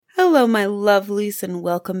Hello, my lovelies, and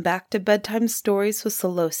welcome back to Bedtime Stories with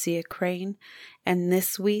Celosia Crane, and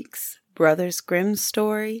this week's Brothers Grimm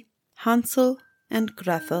story, Hansel and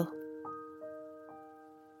Gretel.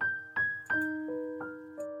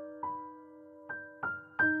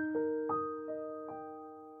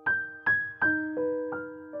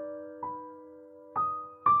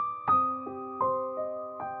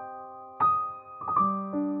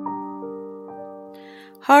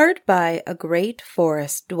 Hard by a great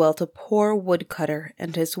forest dwelt a poor woodcutter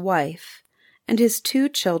and his wife, and his 2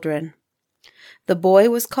 children. The boy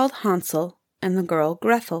was called Hansel, and the girl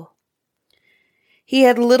Gretel. He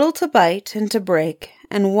had little to bite and to break,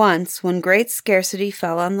 and once, when great scarcity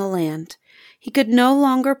fell on the land, he could no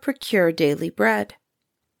longer procure daily bread.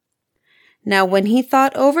 Now when he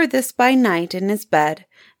thought over this by night in his bed,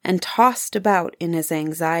 and tossed about in his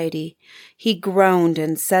anxiety, he groaned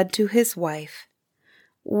and said to his wife,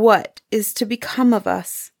 "What is to become of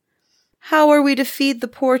us? How are we to feed the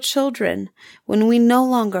poor children when we no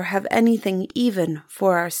longer have anything even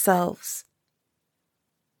for ourselves?"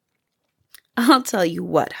 "I'll tell you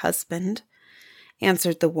what, husband,"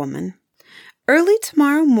 answered the woman. "Early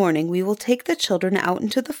tomorrow morning we will take the children out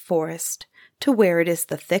into the forest to where it is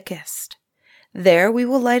the thickest. There we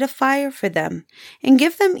will light a fire for them and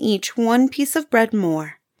give them each 1 piece of bread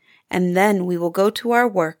more, and then we will go to our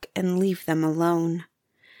work and leave them alone.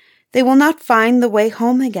 They will not find the way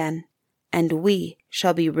home again, and we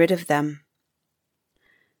shall be rid of them."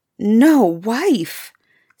 "No, wife,"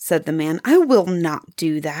 said the man, "I will not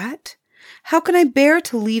do that. How can I bear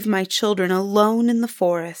to leave my children alone in the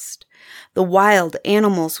forest? The wild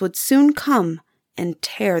animals would soon come and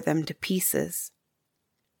tear them to pieces."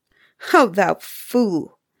 "Oh, thou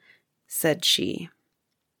fool," said she.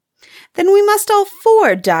 "Then we must all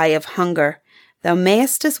 4 die of hunger. Thou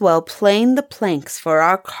mayest as well plane the planks for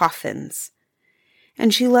our coffins."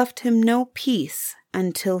 And she left him no peace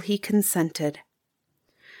until he consented.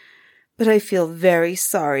 "But I feel very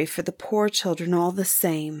sorry for the poor children all the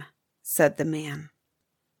same," said the man.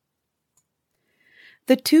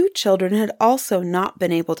 The 2 children had also not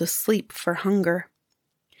been able to sleep for hunger,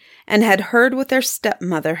 and had heard what their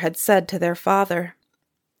stepmother had said to their father.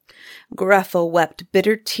 Gretel wept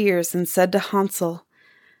bitter tears and said to Hansel,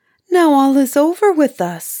 "Now all is over with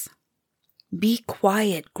us." "Be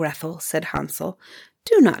quiet, Gretel," said Hansel.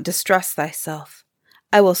 "Do not distress thyself.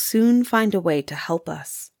 I will soon find a way to help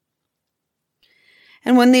us."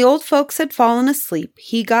 And when the old folks had fallen asleep,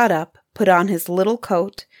 he got up, put on his little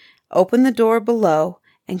coat, opened the door below,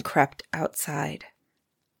 and crept outside.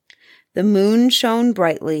 The moon shone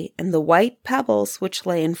brightly, and the white pebbles which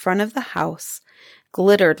lay in front of the house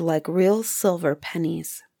glittered like real silver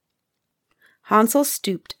pennies. Hansel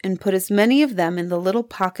stooped and put as many of them in the little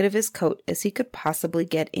pocket of his coat as he could possibly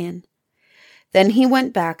get in. Then he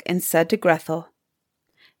went back and said to Gretel,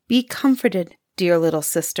 "Be comforted, dear little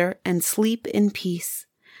sister, and sleep in peace.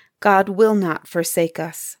 God will not forsake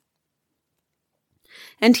us."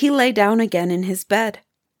 And he lay down again in his bed.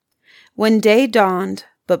 When day dawned,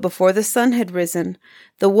 but before the sun had risen,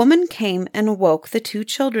 the woman came and awoke the 2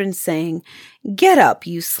 children, saying, "Get up,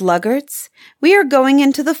 you sluggards! We are going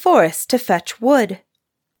into the forest to fetch wood."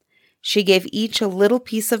 She gave each a little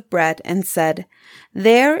piece of bread and said,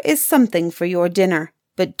 "There is something for your dinner,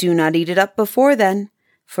 but do not eat it up before then,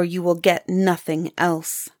 for you will get nothing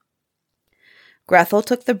else." Gretel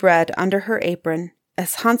took the bread under her apron,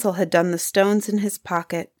 as Hansel had done the stones in his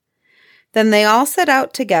pocket. Then they all set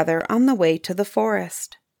out together on the way to the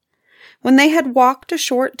forest. When they had walked a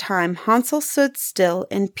short time, Hansel stood still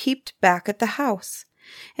and peeped back at the house,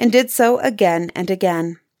 and did so again and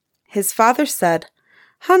again. His father said,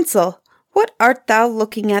 "Hansel, what art thou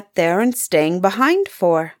looking at there and staying behind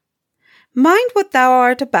for? Mind what thou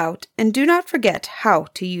art about, and do not forget how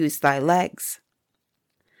to use thy legs."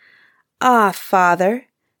 "Ah, father,"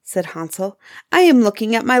 said Hansel, "I am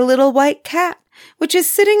looking at my little white cat, which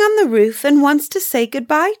is sitting on the roof and wants to say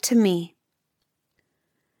goodbye to me."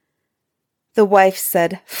 The wife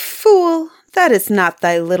said, "Fool, that is not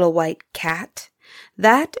thy little white cat.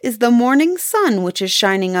 That is the morning sun which is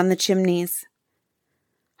shining on the chimneys."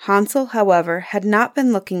 Hansel, however, had not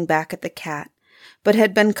been looking back at the cat, but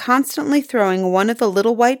had been constantly throwing one of the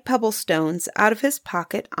little white pebble stones out of his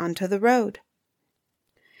pocket onto the road.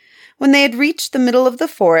 When they had reached the middle of the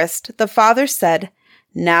forest, the father said,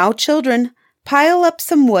 "Now, children, pile up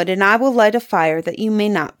some wood, and I will light a fire that you may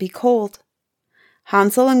not be cold."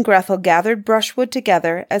 Hansel and Gretel gathered brushwood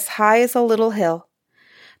together as high as a little hill.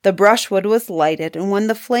 The brushwood was lighted, and when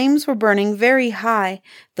the flames were burning very high,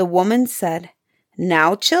 the woman said,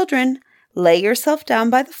 "Now, children, lay yourself down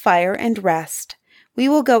by the fire and rest. We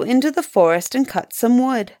will go into the forest and cut some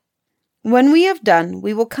wood." When we have done,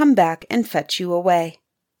 we will come back and fetch you away."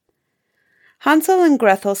 Hansel and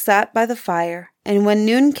Grethel sat by the fire, and when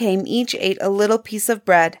noon came, each ate a little piece of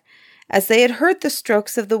bread. As they had heard the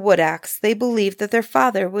strokes of the wood axe, they believed that their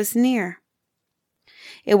father was near.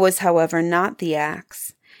 It was, however, not the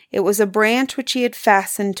axe. It was a branch which he had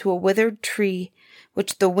fastened to a withered tree,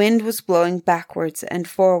 which the wind was blowing backwards and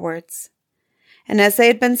forwards. And as they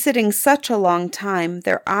had been sitting such a long time,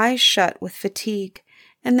 their eyes shut with fatigue,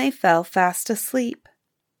 and they fell fast asleep.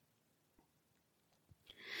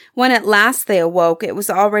 When at last they awoke, it was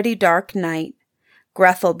already dark night.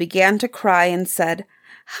 Grethel began to cry and said,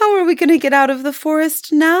 "How are we going to get out of the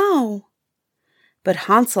forest now?" But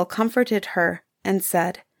Hansel comforted her and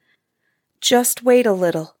said, "Just wait a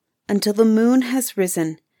little until the moon has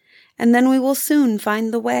risen, and then we will soon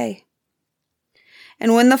find the way."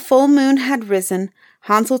 And when the full moon had risen,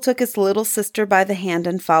 Hansel took his little sister by the hand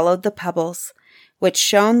and followed the pebbles, which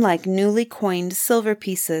shone like newly coined silver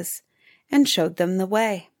pieces, and showed them the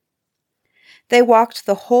way. They walked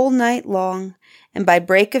the whole night long, and by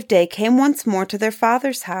break of day came once more to their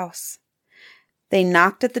father's house. They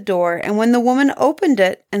knocked at the door, and when the woman opened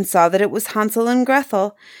it and saw that it was Hansel and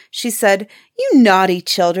Grethel, she said, "You naughty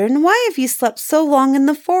children, why have you slept so long in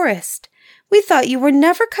the forest? We thought you were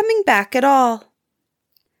never coming back at all."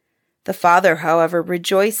 The father, however,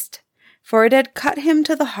 rejoiced, for it had cut him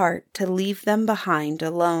to the heart to leave them behind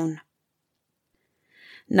alone.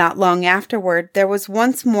 Not long afterward, there was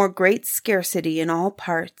once more great scarcity in all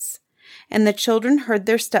parts, and the children heard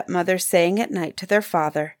their stepmother saying at night to their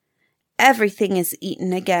father, "Everything is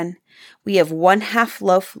eaten again. We have 1/2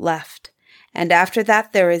 loaf left, and after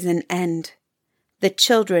that there is an end. The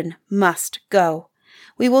children must go.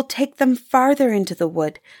 We will take them farther into the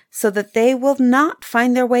wood, so that they will not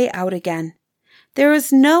find their way out again. There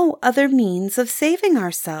is no other means of saving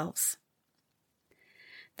ourselves."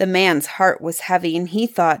 The man's heart was heavy, and he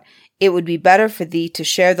thought, "It would be better for thee to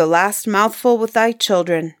share the last mouthful with thy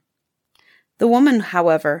children." The woman,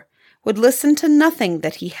 however, would listen to nothing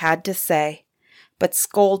that he had to say, but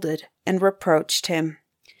scolded and reproached him.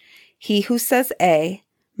 He who says A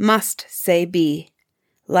must say B.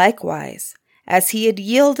 Likewise, as he had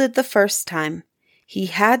yielded the first time, he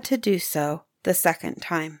had to do so the second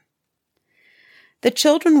time. The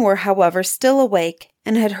children were, however, still awake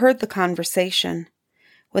and had heard the conversation.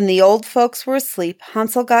 When the old folks were asleep,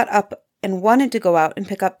 Hansel got up and wanted to go out and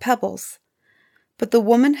pick up pebbles. But the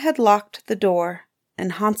woman had locked the door,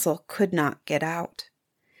 and Hansel could not get out.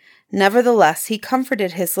 Nevertheless, he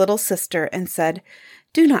comforted his little sister and said,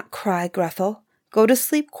 "Do not cry, Grethel. Go to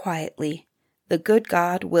sleep quietly. The good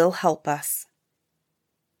God will help us."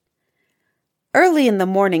 Early in the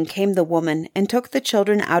morning came the woman and took the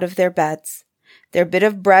children out of their beds. Their bit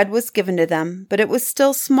of bread was given to them, but it was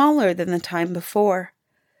still smaller than the time before.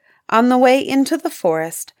 On the way into the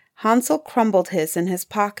forest, Hansel crumbled his in his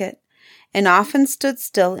pocket, and often stood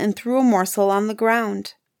still and threw a morsel on the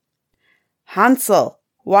ground. "Hansel,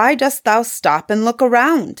 why dost thou stop and look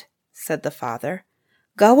around?" said the father.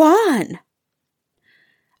 "Go on."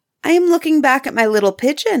 "I am looking back at my little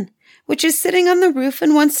pigeon, which is sitting on the roof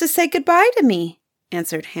and wants to say goodbye to me,"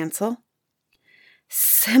 answered Hansel.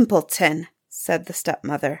 "Simpleton," said the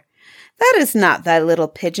stepmother. "That is not thy little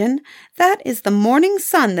pigeon. That is the morning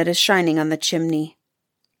sun that is shining on the chimney."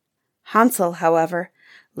 Hansel, however,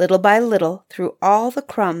 little by little, threw all the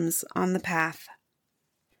crumbs on the path.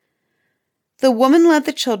 The woman led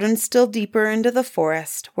the children still deeper into the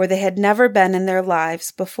forest, where they had never been in their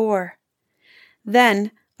lives before.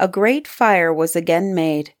 Then a great fire was again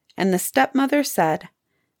made, and the stepmother said,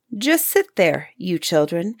 "Just sit there, you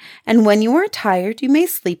children, and when you are tired you may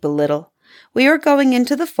sleep a little. We are going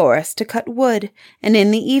into the forest to cut wood, and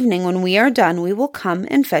in the evening when we are done we will come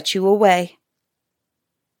and fetch you away."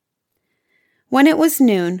 When it was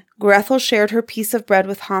noon, Grethel shared her piece of bread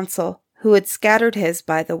with Hansel, who had scattered his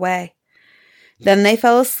by the way. Then they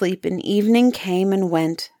fell asleep, and evening came and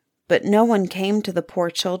went, but no one came to the poor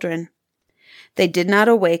children. They did not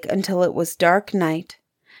awake until it was dark night,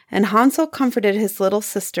 and Hansel comforted his little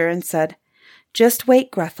sister and said, "Just wait,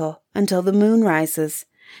 Grethel, until the moon rises,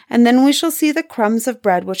 and then we shall see the crumbs of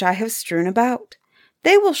bread which I have strewn about.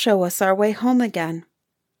 They will show us our way home again."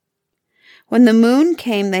 When the moon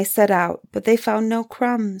came, they set out, but they found no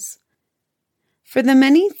crumbs. For the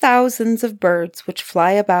many thousands of birds which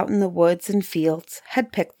fly about in the woods and fields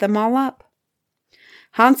had picked them all up.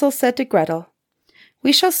 Hansel said to Gretel,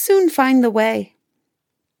 "We shall soon find the way."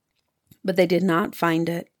 But they did not find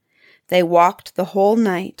it. They walked the whole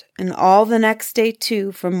night, and all the next day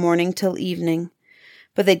too, from morning till evening.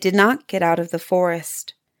 But they did not get out of the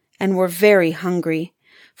forest, and were very hungry,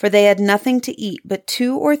 for they had nothing to eat but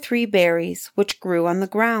 2 or 3 berries which grew on the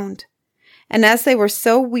ground. And as they were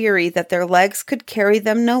so weary that their legs could carry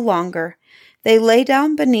them no longer, they lay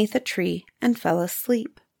down beneath a tree and fell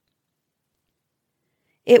asleep.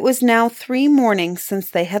 It was now 3 mornings since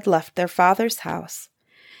they had left their father's house.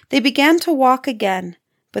 They began to walk again,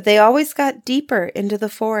 but they always got deeper into the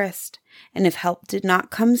forest, and if help did not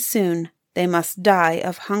come soon, they must die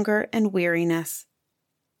of hunger and weariness.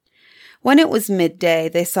 When it was midday,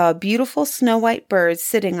 they saw a beautiful snow-white bird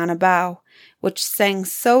sitting on a bough, which sang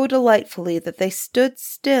so delightfully that they stood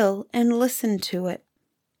still and listened to it.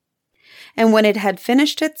 And when it had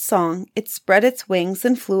finished its song, it spread its wings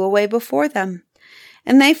and flew away before them,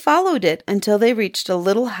 and they followed it until they reached a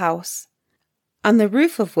little house, on the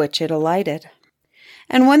roof of which it alighted.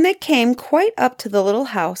 And when they came quite up to the little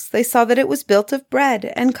house, they saw that it was built of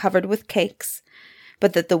bread and covered with cakes,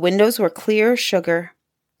 but that the windows were clear sugar.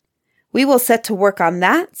 "We will set to work on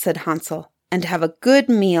that," said Hansel, "and have a good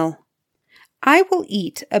meal. I will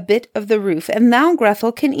eat a bit of the roof, and thou,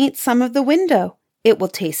 Grethel, can eat some of the window. It will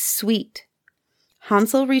taste sweet."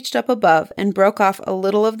 Hansel reached up above and broke off a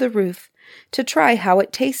little of the roof to try how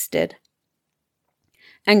it tasted.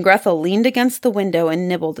 And Grethel leaned against the window and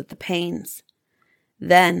nibbled at the panes.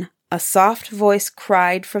 Then a soft voice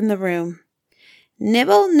cried from the room,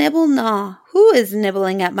 "Nibble, nibble, gnaw, who is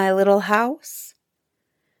nibbling at my little house?"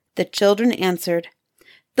 The children answered,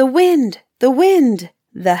 the wind,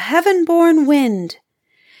 the heaven-born wind,"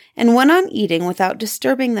 and went on eating without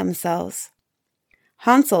disturbing themselves.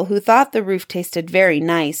 Hansel, who thought the roof tasted very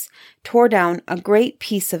nice, tore down a great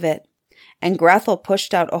piece of it, and Grethel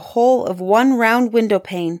pushed out a hole of 1 round window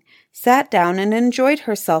pane, sat down and enjoyed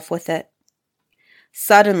herself with it.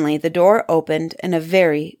 Suddenly the door opened, and a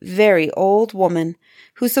very, very old woman,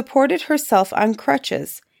 who supported herself on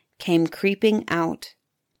crutches, came creeping out.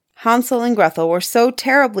 Hansel and Grethel were so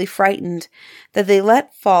terribly frightened that they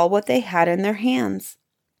let fall what they had in their hands.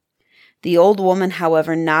 The old woman,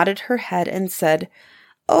 however, nodded her head and said,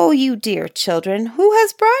 "Oh, you dear children, who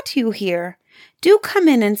has brought you here? Do come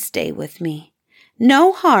in and stay with me.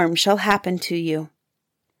 No harm shall happen to you."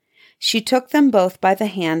 She took them both by the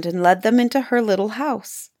hand and led them into her little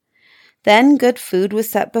house. Then good food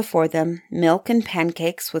was set before them, milk and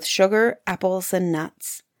pancakes with sugar, apples, and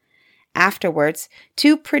nuts. Afterwards,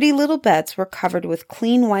 2 pretty little beds were covered with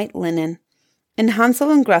clean white linen, and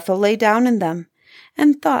Hansel and Grethel lay down in them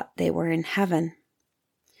and thought they were in heaven.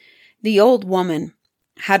 The old woman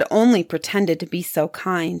had only pretended to be so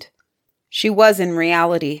kind. She was in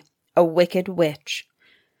reality a wicked witch,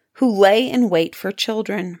 who lay in wait for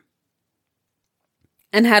children,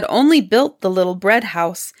 and had only built the little bread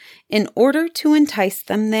house in order to entice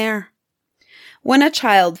them there. When a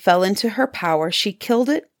child fell into her power, she killed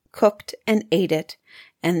it, cooked, and ate it,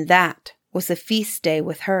 and that was a feast day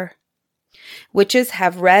with her. Witches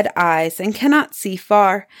have red eyes and cannot see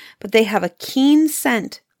far, but they have a keen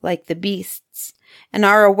scent like the beasts, and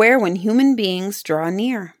are aware when human beings draw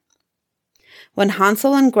near. When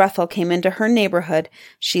Hansel and Grethel came into her neighborhood,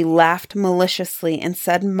 she laughed maliciously and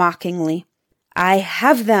said mockingly, "I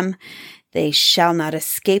have them! They shall not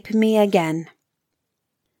escape me again."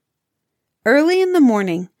 Early in the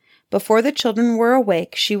morning, before the children were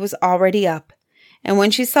awake, she was already up, and when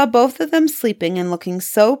she saw both of them sleeping and looking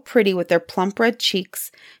so pretty with their plump red cheeks,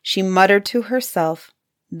 she muttered to herself,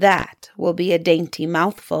 "That will be a dainty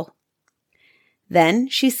mouthful." Then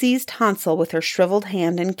she seized Hansel with her shriveled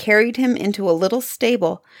hand and carried him into a little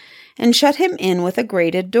stable and shut him in with a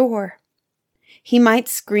grated door. He might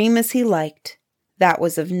scream as he liked. That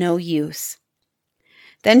was of no use.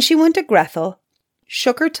 Then she went to Grethel,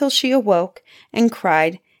 shook her till she awoke, and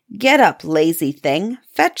cried, "Get up, lazy thing,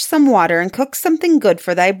 fetch some water and cook something good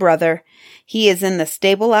for thy brother. He is in the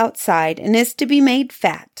stable outside and is to be made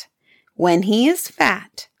fat. When he is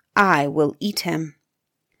fat, I will eat him."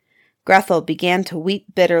 Grethel began to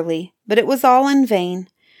weep bitterly, but it was all in vain.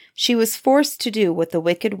 She was forced to do what the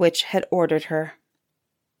wicked witch had ordered her.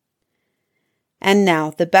 And now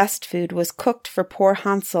the best food was cooked for poor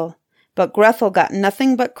Hansel, but Grethel got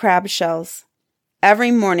nothing but crab shells.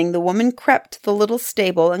 Every morning the woman crept to the little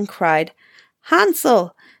stable and cried,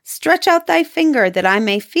 "Hansel, stretch out thy finger that I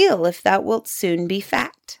may feel if thou wilt soon be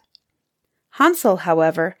fat." Hansel,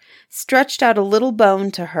 however, stretched out a little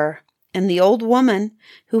bone to her, and the old woman,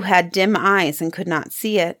 who had dim eyes and could not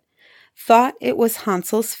see it, thought it was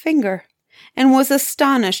Hansel's finger, and was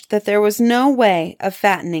astonished that there was no way of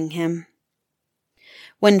fattening him.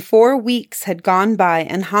 When 4 weeks had gone by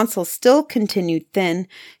and Hansel still continued thin,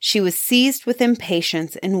 she was seized with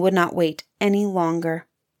impatience and would not wait any longer.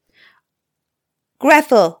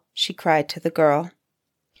 "Grethel," she cried to the girl,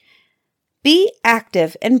 Be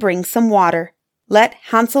active and bring some water. Let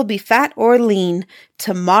Hansel be fat or lean.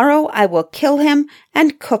 Tomorrow I will kill him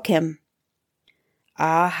and cook him."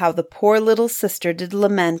 Ah, how the poor little sister did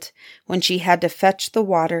lament when she had to fetch the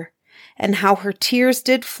water, and how her tears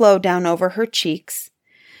did flow down over her cheeks.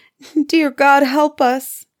 "Dear God, help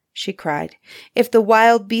us," she cried. "If the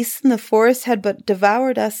wild beasts in the forest had but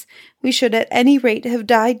devoured us, we should at any rate have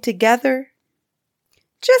died together."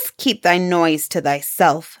 "Just keep thy noise to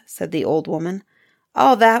thyself," said the old woman.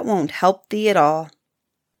 "All that won't help thee at all."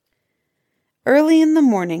 Early in the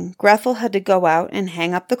morning, Grethel had to go out and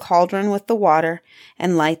hang up the cauldron with the water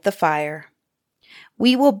and light the fire.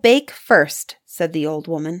 "We will bake first," said the old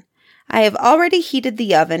woman. "I have already heated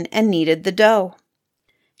the oven and kneaded the dough."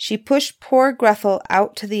 She pushed poor Grethel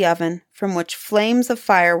out to the oven, from which flames of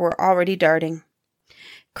fire were already darting.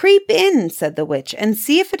 "Creep in," said the witch, "and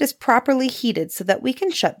see if it is properly heated so that we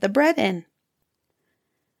can shut the bread in."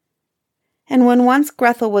 And when once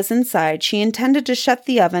Grethel was inside, she intended to shut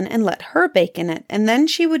the oven and let her bake in it, and then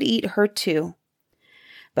she would eat her too.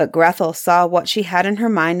 But Grethel saw what she had in her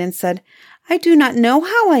mind and said, "I do not know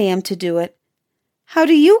how I am to do it. How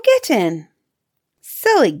do you get in?"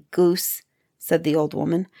 "Silly goose," said the old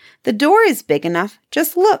woman. "The door is big enough.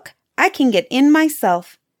 Just look, I can get in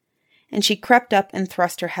myself." And she crept up and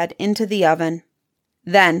thrust her head into the oven.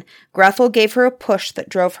 Then Grethel gave her a push that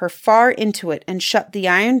drove her far into it and shut the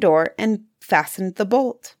iron door and fastened the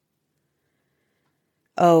bolt.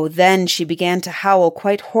 Oh, then she began to howl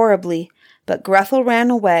quite horribly, but Grethel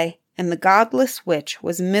ran away, and the godless witch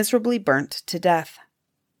was miserably burnt to death.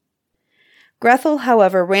 Grethel,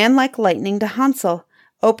 however, ran like lightning to Hansel,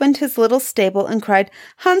 opened his little stable, and cried,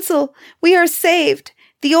 "Hansel, we are saved!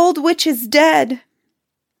 The old witch is dead!"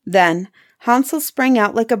 Then Hansel sprang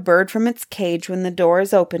out like a bird from its cage when the door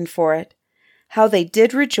is opened for it. How they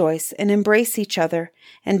did rejoice and embrace each other,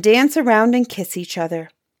 and dance around and kiss each other.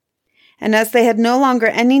 And as they had no longer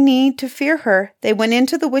any need to fear her, they went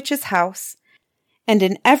into the witch's house, and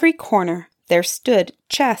in every corner there stood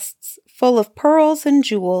chests full of pearls and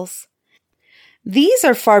jewels. "These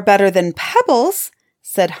are far better than pebbles,"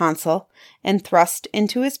 said Hansel, and thrust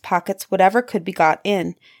into his pockets whatever could be got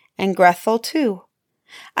in, and Grethel too.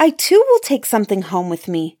 "I too will take something home with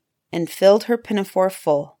me," and filled her pinafore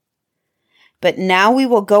full. "But now we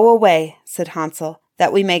will go away," said Hansel,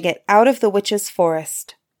 "that we may get out of the witch's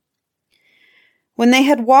forest." When they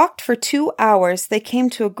had walked for 2 hours, they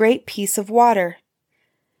came to a great piece of water.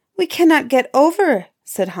 "We cannot get over,"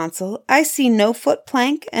 said Hansel. "I see no foot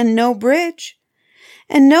plank and no bridge."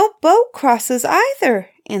 "And no boat crosses either,"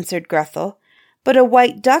 answered Grethel, "but a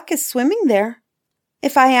white duck is swimming there.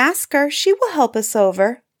 If I ask her, she will help us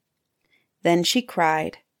over." Then she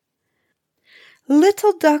cried,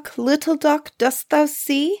 little duck, dost thou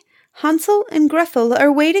see? Hansel and Grethel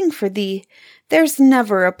are waiting for thee. There's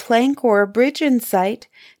never a plank or a bridge in sight.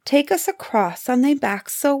 Take us across on thy back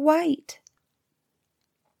so white."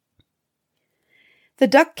 The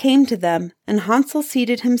duck came to them, and Hansel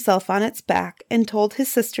seated himself on its back and told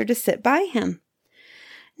his sister to sit by him.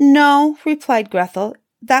 "No," replied Grethel,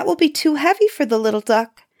 "that will be too heavy for the little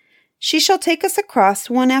duck. She shall take us across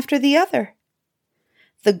one after the other."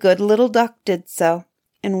 The good little duck did so,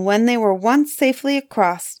 and when they were once safely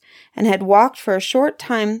across and had walked for a short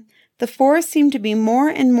time, the forest seemed to be more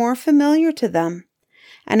and more familiar to them,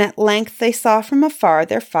 and at length they saw from afar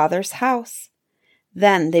their father's house.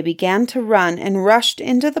 Then they began to run and rushed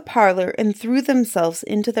into the parlor and threw themselves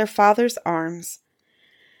into their father's arms.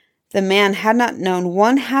 The man had not known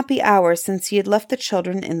one happy hour since he had left the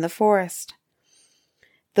children in the forest.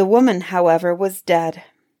 The woman, however, was dead.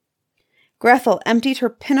 Grethel emptied her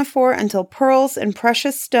pinafore until pearls and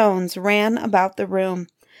precious stones ran about the room,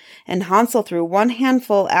 and Hansel threw one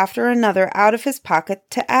handful after another out of his pocket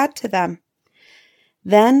to add to them.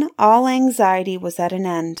 Then all anxiety was at an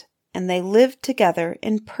end, and they lived together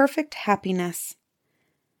in perfect happiness.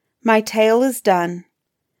 My tale is done.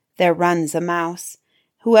 There runs a mouse.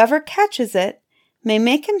 Whoever catches it may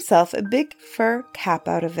make himself a big fur cap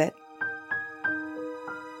out of it.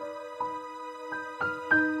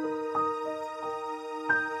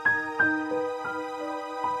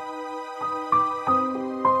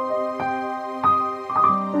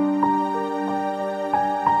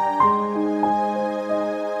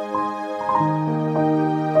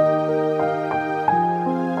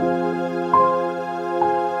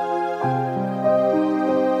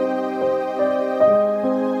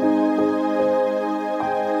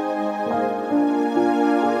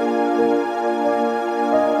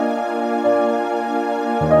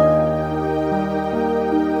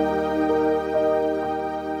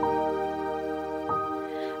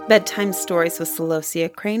 Bedtime Stories with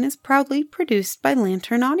Celosia Crane is proudly produced by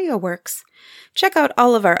Lantern Audio Works. Check out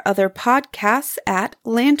all of our other podcasts at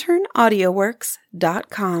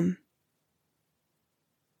lanternaudioworks.com.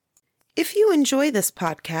 If you enjoy this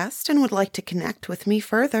podcast and would like to connect with me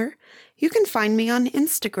further, you can find me on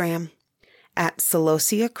Instagram at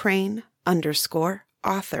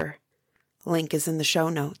CelosiaCrane_author. Link is in the show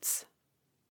notes.